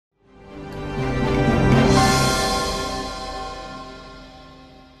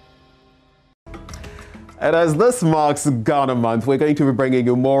And as this marks Ghana Month, we're going to be bringing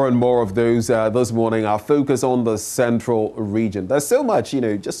you more and more of those this morning. Our focus on the central region. There's so much,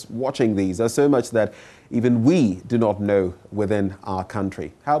 just watching these, there's so much that even we do not know within our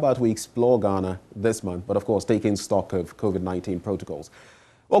country. How about we explore Ghana this month, but of course, taking stock of COVID-19 protocols.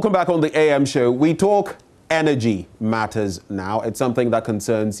 Welcome back on the AM show. We talk energy matters now. It's something that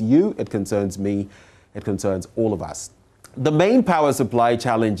concerns you, it concerns me, it concerns all of us. The main power supply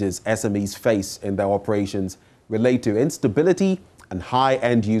challenges SMEs face in their operations relate to instability and high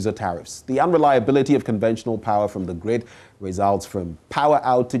end-user tariffs. The unreliability of conventional power from the grid results from power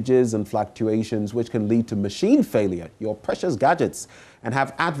outages and fluctuations, which can lead to machine failure, your precious gadgets, and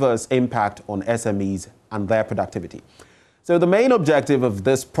have adverse impact on SMEs and their productivity. So the main objective of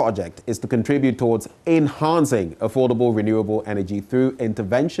this project is to contribute towards enhancing affordable renewable energy through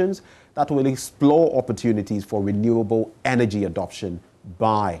interventions that will explore opportunities for renewable energy adoption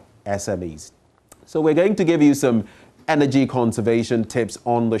by SMEs. So we're going to give you some energy conservation tips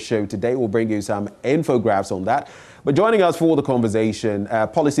on the show today. We'll bring you some infographics on that. But joining us for the conversation,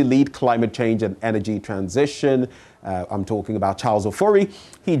 Policy Lead Climate Change and Energy Transition. I'm talking about Charles Ofori.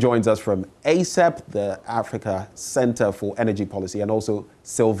 He joins us from ACEP, the Africa Center for Energy Policy, and also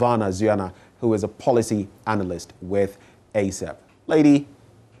Silvana Zuana, who is a policy analyst with ACEP. Lady,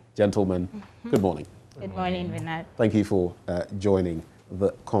 gentlemen, good morning. Good morning, Renat. Thank you for joining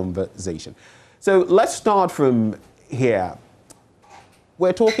the conversation. So let's start from here.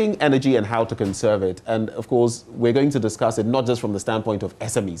 We're talking energy and how to conserve it. And of course, we're going to discuss it not just from the standpoint of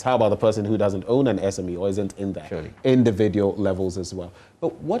SMEs. How about the person who doesn't own an SME or isn't in there? Surely. Individual levels as well.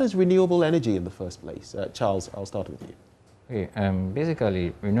 But what is renewable energy in the first place? Charles, I'll start with you. Okay,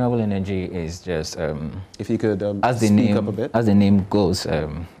 basically, renewable energy is just if you could speak up a bit. As the name goes,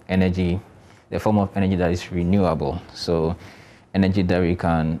 energy, the form of energy that is renewable. So energy that we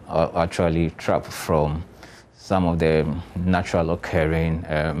can actually trap from some of the natural occurring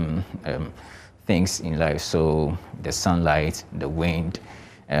things in life. So the sunlight, the wind,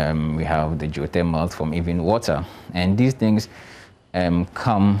 we have the geothermal from even water. And these things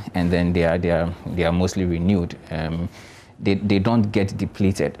come and then they are mostly renewed. They don't get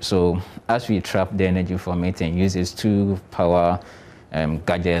depleted. So as we trap the energy from it and use it to power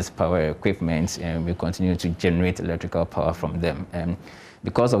gadgets, power equipment, and we continue to generate electrical power from them.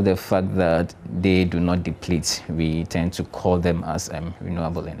 Because of the fact that they do not deplete, we tend to call them as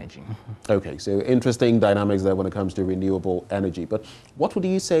renewable energy. Okay, so interesting dynamics there when it comes to renewable energy. But what would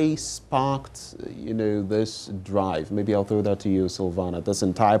you say sparked, this drive? Maybe I'll throw that to you, Silvana. This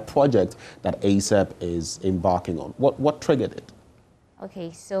entire project that ACEP is embarking on. What triggered it?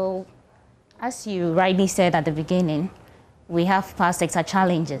 Okay, so as you rightly said at the beginning, we have power sector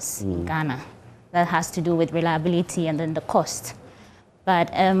challenges in Ghana that has to do with reliability and then the cost.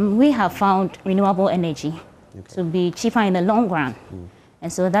 But we have found renewable energy to be cheaper in the long run.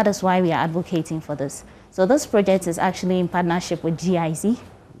 And so that is why we are advocating for this. So this project is actually in partnership with GIZ.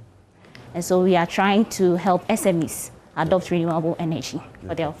 And so we are trying to help SMEs adopt renewable energy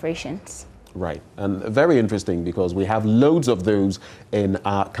for their operations. Right. And very interesting because we have loads of those in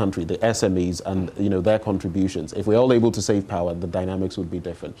our country, the SMEs and their contributions. If we're all able to save power, the dynamics would be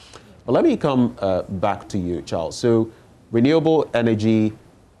different. But let me come back to you, Charles. So renewable energy,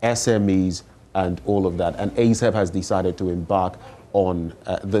 SMEs, and all of that. And ACEP has decided to embark on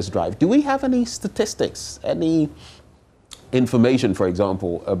this drive. Do we have any statistics, any information, for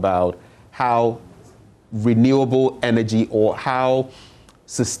example, about how renewable energy or how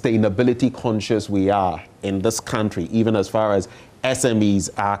sustainability conscious we are in this country, even as far as SMEs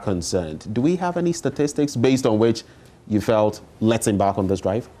are concerned? Do we have any statistics based on which you felt, let's embark on this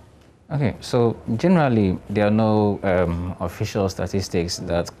drive? Okay, so generally there are no official statistics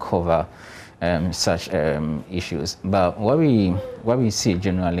that cover such issues. But what we see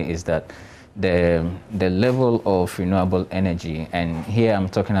generally is that the level of renewable energy, and here I'm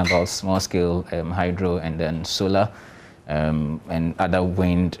talking about small-scale hydro and then solar and other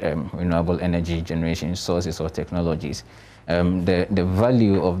wind renewable energy generation sources or technologies. The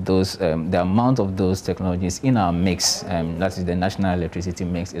value of those, the amount of those technologies in our mix, that is the national electricity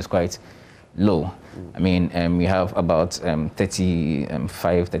mix, is quite low. I mean, we have about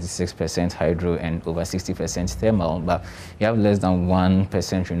 36% hydro and over 60% thermal, but you have less than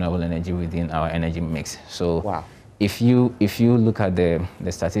 1% renewable energy within our energy mix. So wow. If you look at the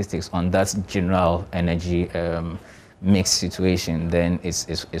statistics on that general energy mix situation, then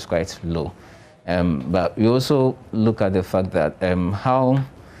it's quite low. But we also look at the fact that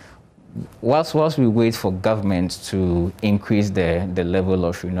whilst we wait for government to increase the level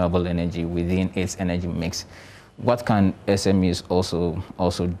of renewable energy within its energy mix, what can SMEs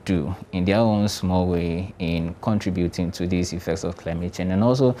also do in their own small way in contributing to these effects of climate change, and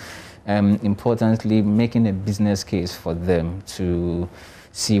also importantly making a business case for them to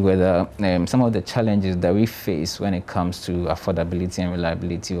see whether some of the challenges that we face when it comes to affordability and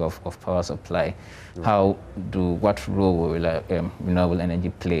reliability of power supply, what role will renewable energy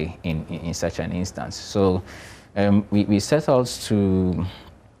play in such an instance. So we set out to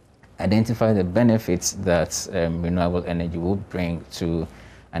identify the benefits that renewable energy will bring to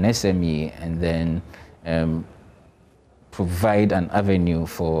an SME, and then provide an avenue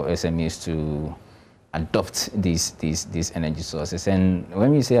for SMEs to adopt these energy sources. And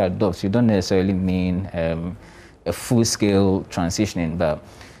when we say adopt, you don't necessarily mean a full-scale transitioning, but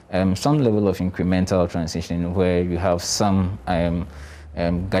some level of incremental transitioning where you have some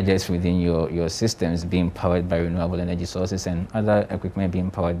gadgets within your systems being powered by renewable energy sources and other equipment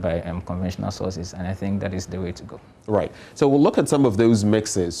being powered by conventional sources. And I think that is the way to go. Right. So we'll look at some of those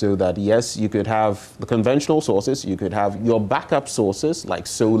mixes so that, yes, you could have the conventional sources, you could have your backup sources like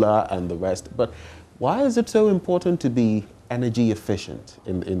solar and the rest. But why is it so important to be energy efficient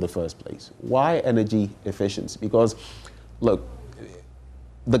in the first place? Why energy efficiency? Because, look,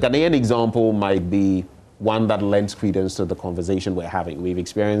 the Ghanaian example might be one that lends credence to the conversation we're having. We've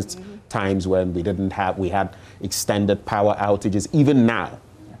experienced times when we had extended power outages. Even now,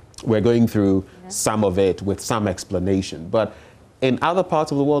 we're going through some of it with some explanation. But in other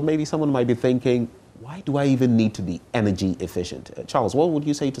parts of the world, maybe someone might be thinking, why do I even need to be energy efficient? Charles, what would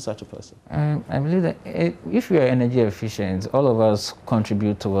you say to such a person? I believe that if we are energy efficient, all of us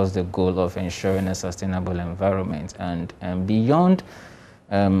contribute towards the goal of ensuring a sustainable environment. And beyond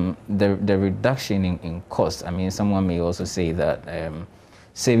the reduction in cost, I mean, someone may also say that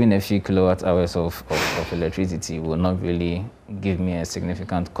saving a few kilowatt hours of electricity will not really give me a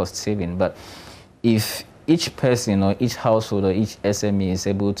significant cost saving. But if each person or each household or each SME is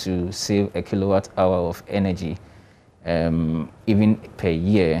able to save a kilowatt hour of energy even per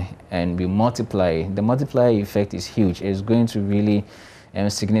year, and we multiply, the multiplier effect is huge. It's going to really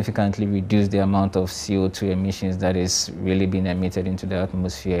significantly reduce the amount of CO2 emissions that is really being emitted into the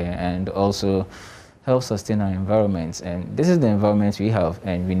atmosphere, and also help sustain our environment. And this is the environment we have,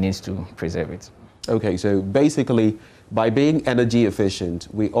 and we need to preserve it. Okay, so basically, by being energy efficient,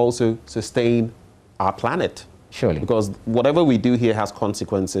 we also sustain our planet. Surely. Because whatever we do here has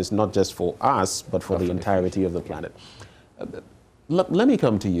consequences, not just for us, but for the entirety of the planet. Let me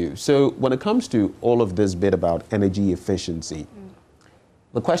come to you. So when it comes to all of this bit about energy efficiency,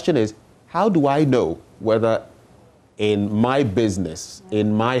 the question is, how do I know whether in my business,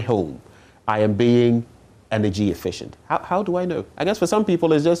 in my home, I am being energy efficient? How do I know? I guess for some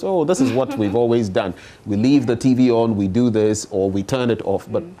people it's just, oh, this is what we've always done. We leave the TV on, we do this, or we turn it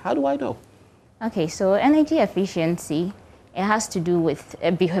off. But how do I know? Okay, so energy efficiency, it has to do with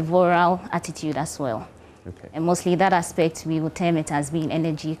a behavioral attitude as well. Okay. And mostly that aspect, we will term it as being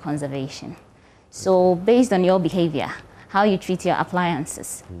energy conservation. So based on your behavior, how you treat your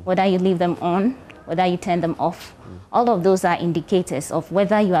appliances, whether you leave them on, whether you turn them off, all of those are indicators of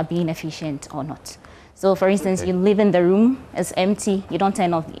whether you are being efficient or not. So for instance, you live in the room, it's empty, you don't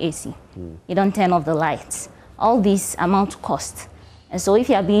turn off the AC, you don't turn off the lights. All these amount to cost. And so if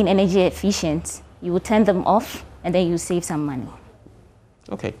you are being energy efficient, you will turn them off and then you save some money.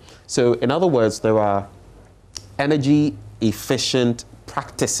 Okay, so in other words, there are energy efficient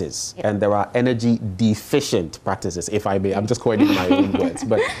practices and there are energy deficient practices, if I may. I'm just coining my own words,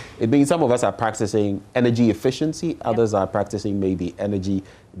 but it means some of us are practicing energy efficiency, others are practicing maybe energy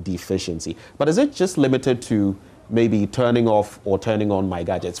deficiency. But is it just limited to maybe turning off or turning on my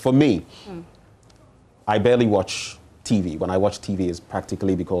gadgets? For me, I barely watch TV. When I watch TV, it's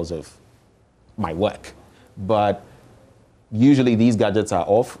practically because of my work. But usually these gadgets are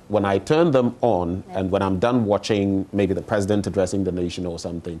off. When I turn them on, and when I'm done watching maybe the president addressing the nation or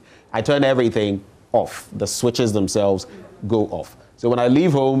something, I turn everything off. The switches themselves go off. So when I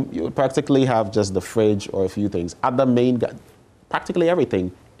leave home, you would practically have just the fridge or a few things. Other practically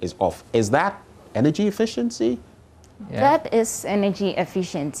everything is off. Is that energy efficiency? Yeah. That is energy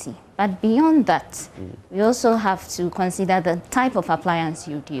efficiency. But beyond that, we also have to consider the type of appliance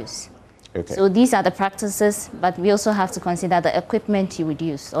you'd use. Okay. So these are the practices, but we also have to consider the equipment you would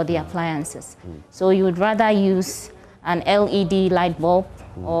use or the appliances. So you would rather use an LED light bulb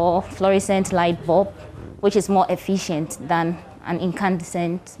or fluorescent light bulb, which is more efficient than an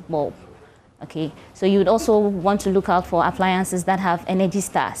incandescent bulb. Okay. So you would also want to look out for appliances that have energy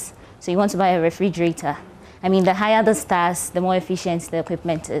stars. So you want to buy a refrigerator. I mean, the higher the stars, the more efficient the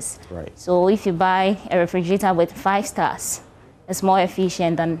equipment is. Right. So if you buy a refrigerator with 5 stars, It's more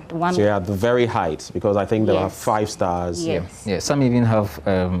efficient than the one. So you're at the very height, because I think there are Yes. 5 stars. Yes. Yeah, some even have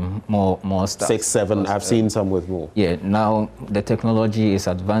more stars. 6, 7. I've seen some with more. Yeah, now the technology is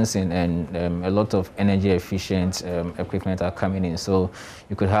advancing, and a lot of energy efficient equipment are coming in. So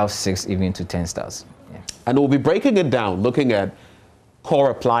you could have 6 even to 10 stars. Yeah. And we'll be breaking it down, looking at core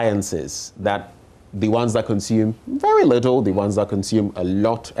appliances, that the ones that consume very little, the ones that consume a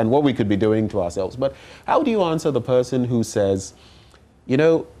lot, and what we could be doing to ourselves. But how do you answer the person who says, you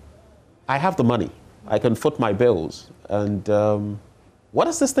know, I have the money, I can foot my bills, and what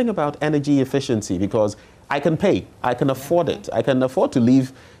is this thing about energy efficiency? Because I can pay, I can afford it, I can afford to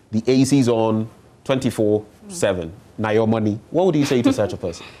leave the ACs on 24/7. Now your money. What would you say to such a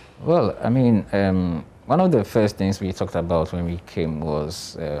person? Well, I mean, one of the first things we talked about when we came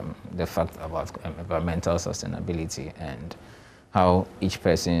was the fact about environmental sustainability and how each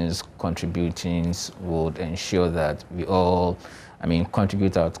person's contributions would ensure that we all,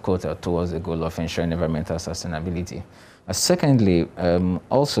 contribute our quota towards the goal of ensuring environmental sustainability. Secondly,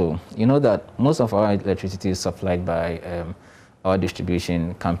 also, you know that most of our electricity is supplied by our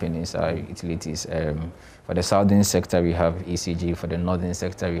distribution companies, our utilities. For the southern sector, we have ECG. For the northern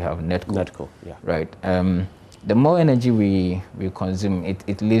sector, we have NETCO. NETCO, yeah. Right. The more energy we consume,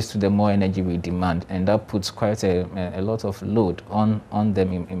 it leads to the more energy we demand, and that puts quite a lot of load on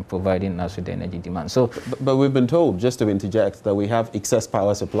them in providing us with the energy demand. So, but we've been told, just to interject, that we have excess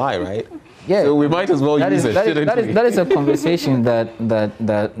power supply, right? Yeah. So we might as well use it, shouldn't we? That is a conversation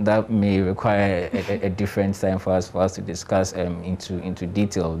that may require a different time for us to discuss into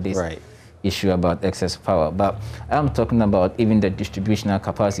detail this. Right. Issue about excess power, but I'm talking about even the distributional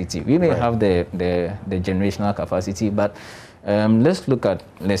capacity. We may have the generational capacity, but let's look at,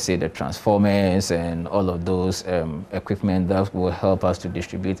 let's say, the transformers and all of those equipment that will help us to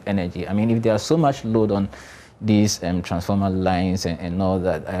distribute energy. I mean, if there's so much load on these transformer lines and all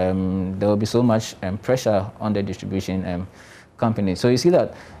that, there will be so much pressure on the distribution company. So you see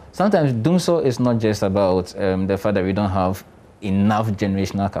that sometimes doomsday is not just about the fact that we don't have enough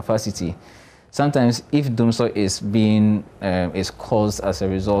generational capacity. Sometimes, if doomsday is caused as a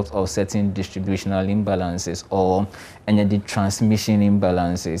result of certain distributional imbalances or energy transmission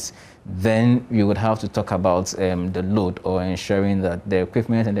imbalances, then we would have to talk about the load, or ensuring that the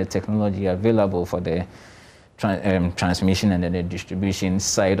equipment and the technology available for the transmission and then the distribution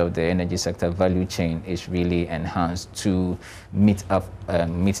side of the energy sector value chain is really enhanced to meet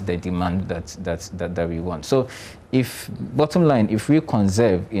the demand that we want. So, bottom line, if we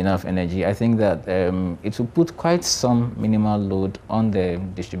conserve enough energy, I think that it will put quite some minimal load on the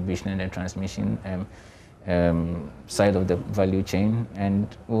distribution and the transmission side of the value chain, and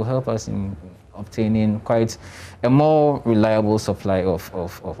will help us in obtaining quite a more reliable supply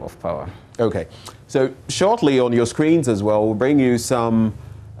of power. Okay, so shortly on your screens as well, we'll bring you some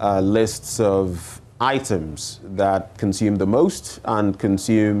lists of items that consume the most and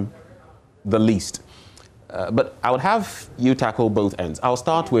consume the least. But I would have you tackle both ends. I'll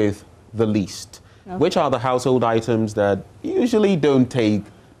start with the least. Okay. Which are the household items that usually don't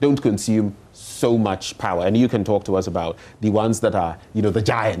consume so much power? And you can talk to us about the ones that are, the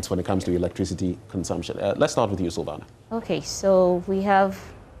giants when it comes to electricity consumption. Let's start with you, Silvana. Okay, so we have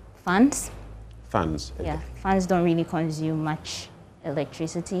fans. Fans. Okay. Yeah, fans don't really consume much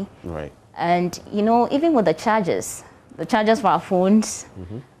electricity. Right. And, even with the chargers for our phones,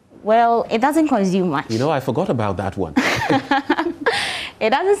 well, it doesn't consume much. I forgot about that one. It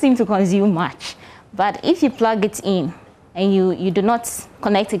doesn't seem to consume much. But if you plug it in and you do not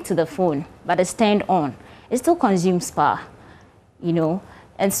connect it to the phone, but it's turned on, it still consumes power,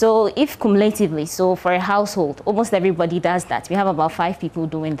 And so if cumulatively, so for a household, almost everybody does that. We have about 5 people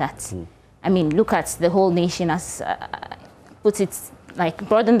doing that. I mean, look at the whole nation as,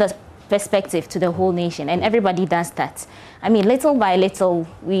 broaden the perspective to the whole nation, and everybody does that. I mean, little by little,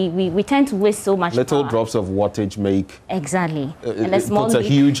 we tend to waste so much Little power. Drops of wattage make... Exactly. And it puts a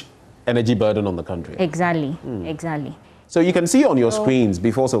huge energy burden on the country. Exactly, exactly. So you can see on your screens,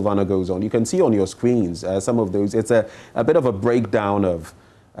 before Silvana goes on, you can see on your screens some of those. It's a bit of a breakdown of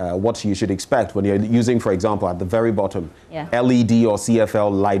what you should expect when you're using, for example, at the very bottom, LED or CFL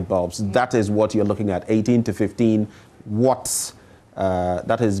light bulbs. That is what you're looking at, 18 to 15 watts.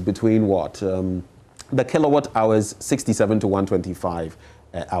 That is between what? The kilowatt hours, 67 to 125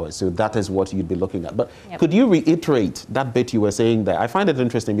 hours. So that is what you'd be looking at. But could you reiterate that bit you were saying there? I find it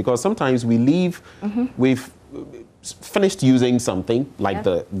interesting because sometimes we leave, we've finished using something like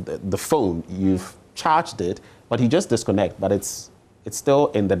the phone, you've charged it, but you just disconnect, but it's still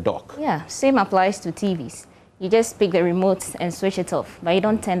in the dock. Yeah, same applies to TVs. You just pick the remote and switch it off, but you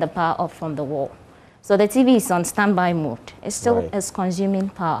don't turn the power off from the wall. So the TV is on standby mode. It still Right. is consuming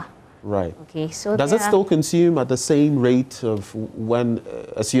power. Right. Okay, so Does it still consume at the same rate of when,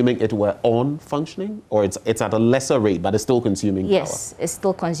 assuming it were on functioning, or it's at a lesser rate, but it's still consuming power? Yes, it's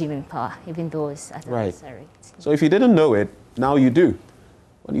still consuming power, even though it's at a Right. lesser rate. So if you didn't know it, now you do.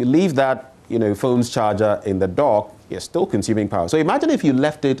 When you leave that, phone's charger in the dock, you're still consuming power. So imagine if you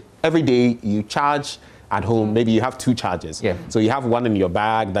left it every day, you charge at home, maybe you have 2 chargers. Yeah. So you have one in your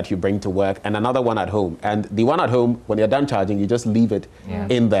bag that you bring to work and another one at home. And the one at home, when you're done charging, you just leave it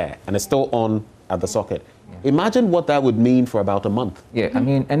in there and it's still on at the socket. Yeah. Imagine what that would mean for about a month. Yeah, I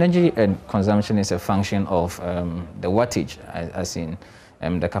mean, energy and consumption is a function of the wattage, as in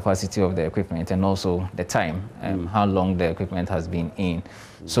the capacity of the equipment, and also the time, how long the equipment has been in.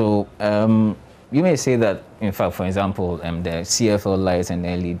 So you may say that, in fact, for example, the CFL lights and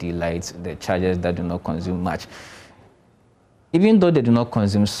LED lights, the chargers that do not consume much, even though they do not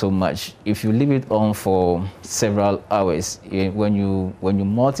consume so much, if you leave it on for several hours, when you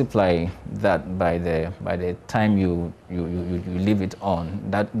multiply that by the time you leave it on,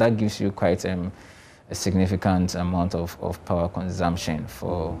 that gives you quite a significant amount of power consumption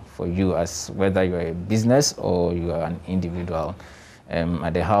for you, as whether you're a business or you are an individual.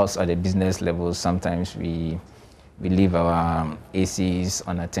 At the house, at the business level, sometimes we leave our ACs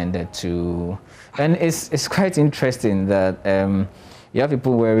unattended to. And it's quite interesting that you have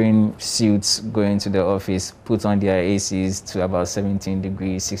people wearing suits going to the office, put on their ACs to about 17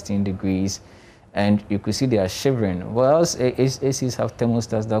 degrees, 16 degrees, and you could see they are shivering. Whereas ACs have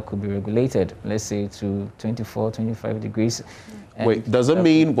thermostats that could be regulated, let's say to 24, 25 degrees. Wait, does it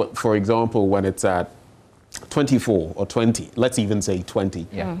mean, for example, when it's at 24 or 20, let's even say 20,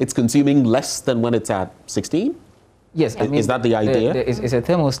 it's consuming less than when it's at 16? Yes. I mean, is that the idea? It's a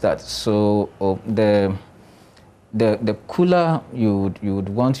thermostat. So the cooler you would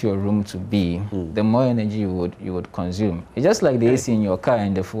want your room to be, the more energy you would consume. It's just like the AC in your car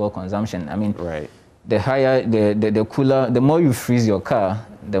and the fuel consumption. I mean, the higher, the cooler, the more you freeze your car,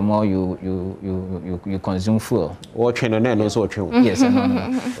 the more you consume fuel. Yes.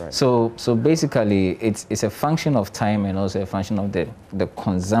 Right. So basically, it's a function of time and also a function of the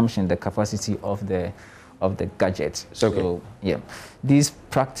consumption, the capacity of the gadget. So yeah, these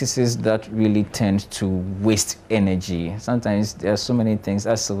practices that really tend to waste energy. Sometimes there are so many things,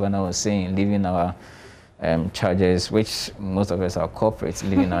 as Sylvana was saying, leaving our chargers, which most of us are corporates,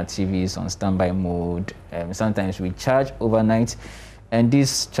 leaving our TVs on standby mode. Sometimes we charge overnight, and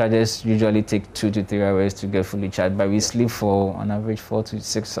these chargers usually take 2 to 3 hours to get fully charged, but we sleep for on average 4 to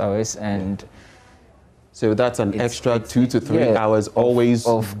 6 hours, and so that's an extra 2 to 3 hours always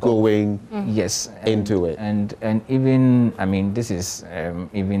going into it. And even, I mean, this is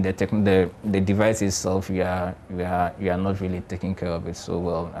even the device itself, we are not really taking care of it so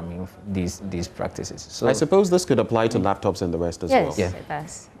well. I mean, these practices. So I suppose this could apply to laptops and the rest as well. Yes, it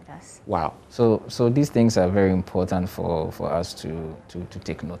does. Wow. So these things are very important for us to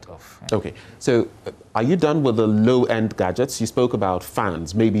take note of. Okay. So are you done with the low-end gadgets? You spoke about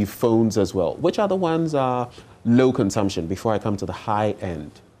fans, maybe phones as well. Which other ones are low consumption before I come to the high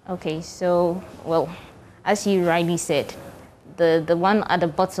end? Okay. So, well, as you rightly said, the one at the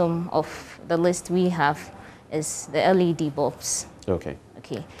bottom of the list we have is the LED bulbs. Okay.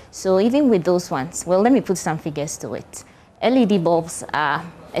 Okay. So even with those ones, well, let me put some figures to it. LED bulbs are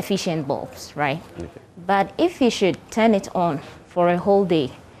efficient bulbs, right? Okay. But if you should turn it on for a whole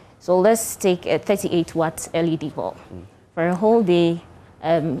day, so let's take a 38 watt LED bulb. For a whole day,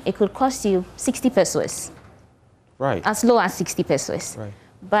 it could cost you 60 pesos. Right. As low as 60 pesos. Right.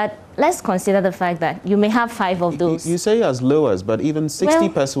 But let's consider the fact that you may have 5 of those. You say as low as, but even 60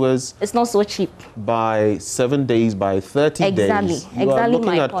 pesos. It's not so cheap. By 7 days, by 30 days. You are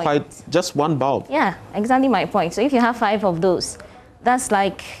looking at quite just one bulb. Yeah, exactly my point. So if you have 5 of those, that's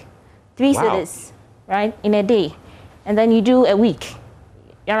like 3 cedis, right, in a day. And then you do a week.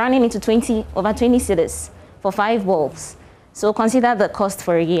 You're running into over 20 cedis for 5 bulbs. So consider the cost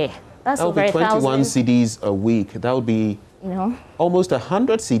for a year. That's over 21 cedis a week. That would be almost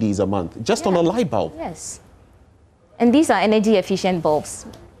 100 cedis a month, just on a light bulb. Yes. And these are energy efficient bulbs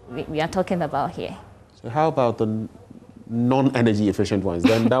we are talking about here. So how about the non-energy efficient ones?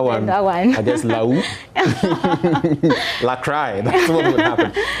 Then that one, I guess, lau, la cry, that's what would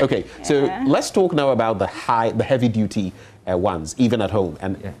happen. Okay, so let's talk now about the heavy duty ones, even at home,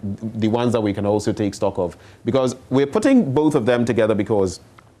 and the ones that we can also take stock of, because we're putting both of them together because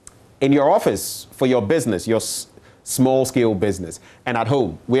in your office, for your business, your small scale business, and at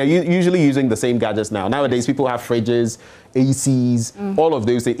home, we are usually using the same gadgets now. Nowadays, people have fridges, ACs, all of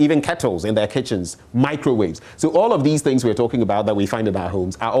those things, even kettles in their kitchens, microwaves. So all of these things we're talking about that we find in our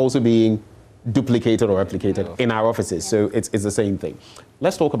homes are also being duplicated or replicated in our offices. So it's the same thing.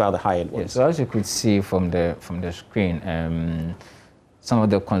 Let's talk about the high-end ones. So as you could see from the screen, some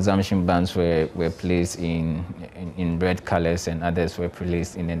of the consumption bands were placed in red colors, and others were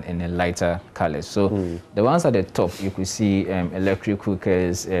placed in a lighter color. So the ones at the top, you could see electric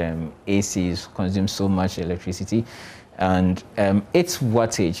cookers, ACs consume so much electricity, and its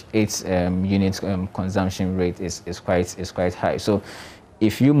wattage, its unit consumption rate is quite high. So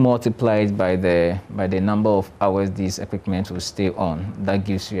if you multiply it by the number of hours this equipment will stay on, that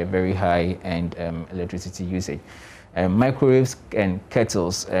gives you a very high end electricity usage. Microwaves and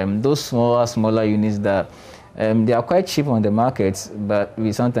kettles, those smaller units that they are quite cheap on the market, but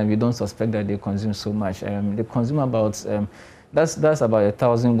sometimes we don't suspect that they consume so much. They consume about that's about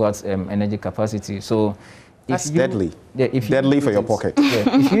 1,000 watts energy capacity. So that's deadly. Yeah, if deadly for your pocket. Yeah,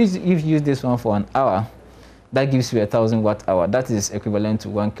 if you use this one for an hour, that gives you 1,000 watt hour. That is equivalent to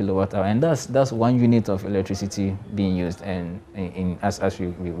 1 kilowatt hour, and that's 1 unit of electricity being used. And as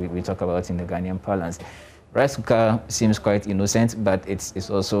we talk about in the Ghanaian parlance, rice cooker seems quite innocent, but it's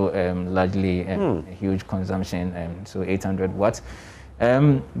also largely a huge consumption. So 800 watts.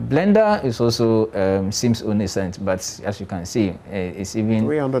 Blender is also seems innocent, but as you can see, it's even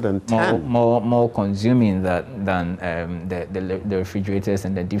 310 more consuming than the refrigerators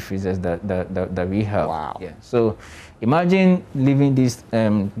and the deep freezers that we have. Wow. Yeah. So imagine leaving these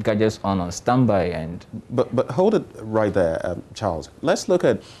gadgets on standby and. But hold it right there, Charles. Let's look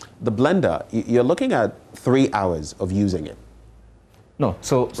at the blender. You're looking at 3 hours of using it. No.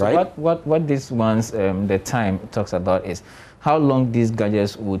 So right? what this one's the time talks about is how long these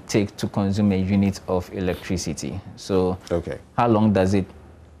gadgets would take to consume a unit of electricity. So how long does it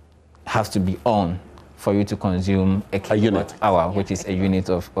have to be on for you to consume a kilowatt hour, which is a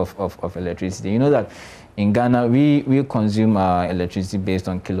unit of electricity? You know that in Ghana, we consume our electricity based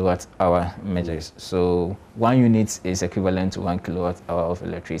on kilowatt hour measures. So 1 unit is equivalent to 1 kilowatt hour of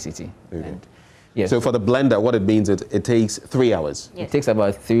electricity. And yes. So for the blender, what it means is it takes 3 hours. Yes. It takes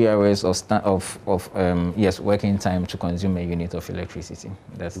about 3 hours of working time to consume a unit of electricity.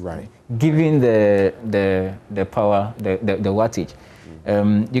 That's right. Given the power, the wattage.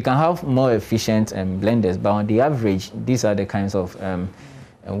 You can have more efficient blenders, but on the average, these are the kinds of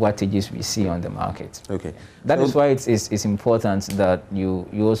wattages we see on the market. Okay. That is why it's important that you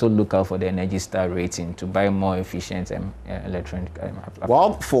also look out for the Energy Star rating to buy more efficient electronic appliances.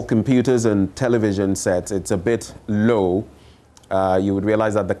 While for computers and television sets, it's a bit low, you would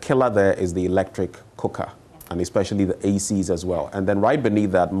realize that the killer there is the electric cooker, and especially the ACs as well. And then right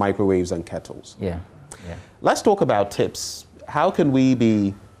beneath that, microwaves and kettles. Yeah. Let's talk about tips. How can we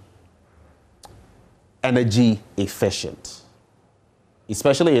be energy efficient?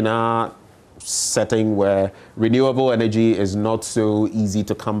 Especially in our setting where renewable energy is not so easy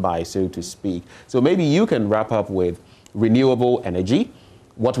to come by, so to speak. So maybe you can wrap up with renewable energy,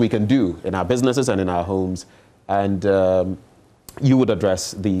 what we can do in our businesses and in our homes, and you would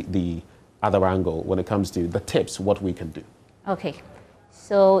address the other angle when it comes to the tips, what we can do. Okay,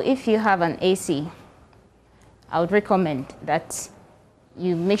 so if you have an AC, I would recommend that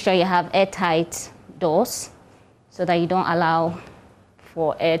you make sure you have airtight doors so that you don't allow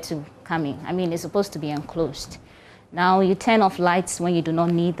for air to come in. I mean, it's supposed to be enclosed. Now, you turn off lights when you do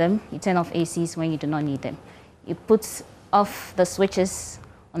not need them. You turn off ACs when you do not need them. You put off the switches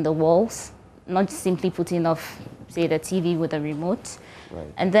on the walls, not simply putting off, say, the TV with a remote. Right.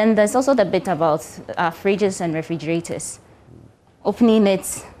 And then there's also the bit about fridges and refrigerators. Opening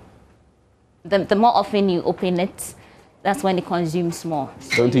it, the more often you open it, that's when it consumes more.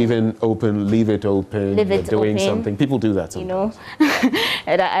 Don't even open, leave it open, you're doing something. People do that sometimes. You know,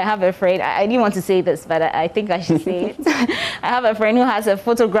 and I have a friend, I didn't want to say this, but I think I should say it. I have a friend who has a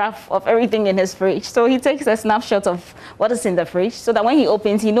photograph of everything in his fridge. So he takes a snapshot of what is in the fridge so that when he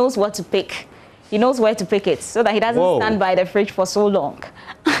opens, he knows what to pick. He knows where to pick it so that he doesn't stand by the fridge for so long,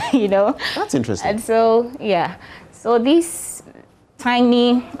 you know. That's interesting. And so, yeah. So these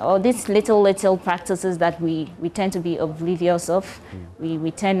tiny or these little practices that we tend to be oblivious of,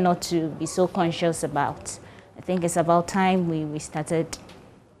 we tend not to be so conscious about. I think it's about time we started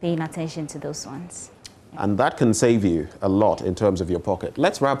paying attention to those ones. And that can save you a lot in terms of your pocket.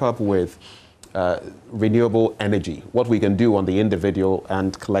 Let's wrap up with renewable energy, what we can do on the individual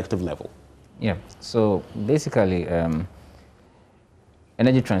and collective level. Yeah, so basically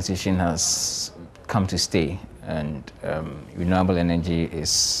energy transition has come to stay, and renewable energy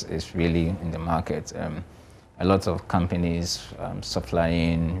is really in the market. A lot of companies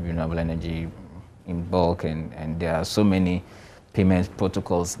supplying renewable energy in bulk, and there are so many payment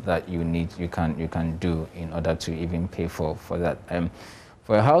protocols that you can do in order to even pay for that. For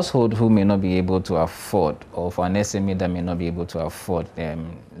For a household who may not be able to afford, or for an SME that may not be able to afford,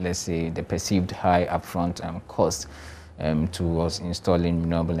 let's say, the perceived high upfront cost towards installing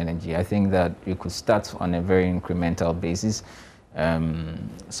renewable energy, I think that you could start on a very incremental basis.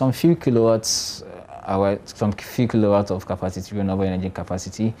 Some few kilowatts of capacity, renewable energy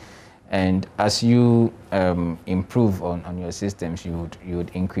capacity, and as you improve on your systems, you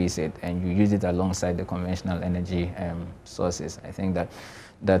would increase it, and you use it alongside the conventional energy sources. I think that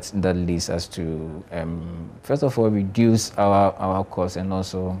leads us to first of all reduce our costs, and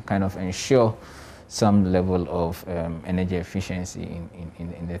also kind of ensure some level of energy efficiency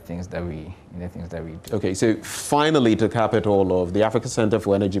in the things that we do. Okay, so finally, to cap it all off, the Africa Center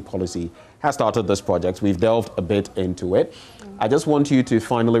for Energy Policy has started this project. We've delved a bit into it. I just want you to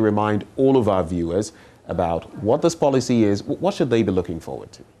finally remind all of our viewers about what this policy is. What should they be looking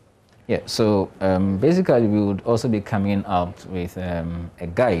forward to? Yeah, so basically we would also be coming out with a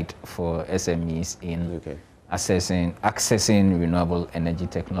guide for SMEs in accessing renewable energy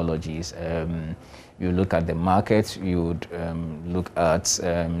technologies. You look at the market, you would look at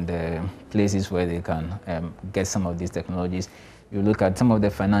the places where they can get some of these technologies. You look at some of the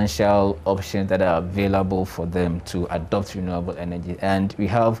financial options that are available for them to adopt renewable energy. And we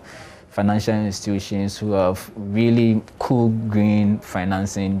have financial institutions who have really cool green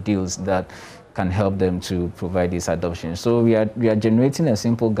financing deals that can help them to provide this adoption. So we are generating a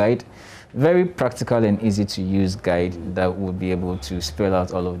simple guide, very practical and easy to use guide that will be able to spell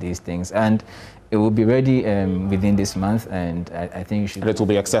out all of these things. And it will be ready within this month, and I think you should. And it will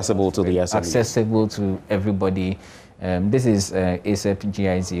be accessible to the SMEs. Accessible to everybody. This is ACEP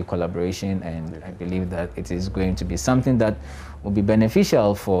GIZ collaboration, and I believe that it is going to be something that will be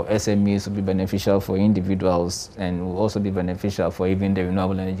beneficial for SMEs, will be beneficial for individuals, and will also be beneficial for even the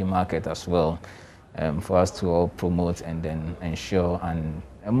renewable energy market as well, for us to all promote and then ensure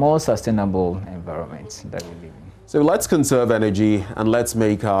a more sustainable environment that we live in. So let's conserve energy, and let's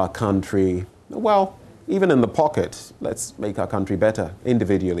make our country, well, even in the pocket, let's make our country better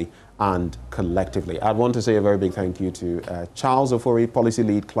individually and collectively. I'd want to say a very big thank you to Charles Ofori, Policy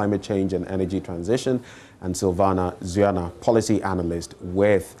Lead, Climate Change and Energy Transition, and Silvana Zuana, Policy Analyst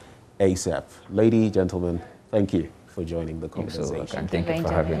with ACEP. Ladies, gentlemen, thank you for joining the conversation. Thank you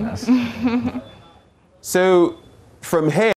for having us. So from here,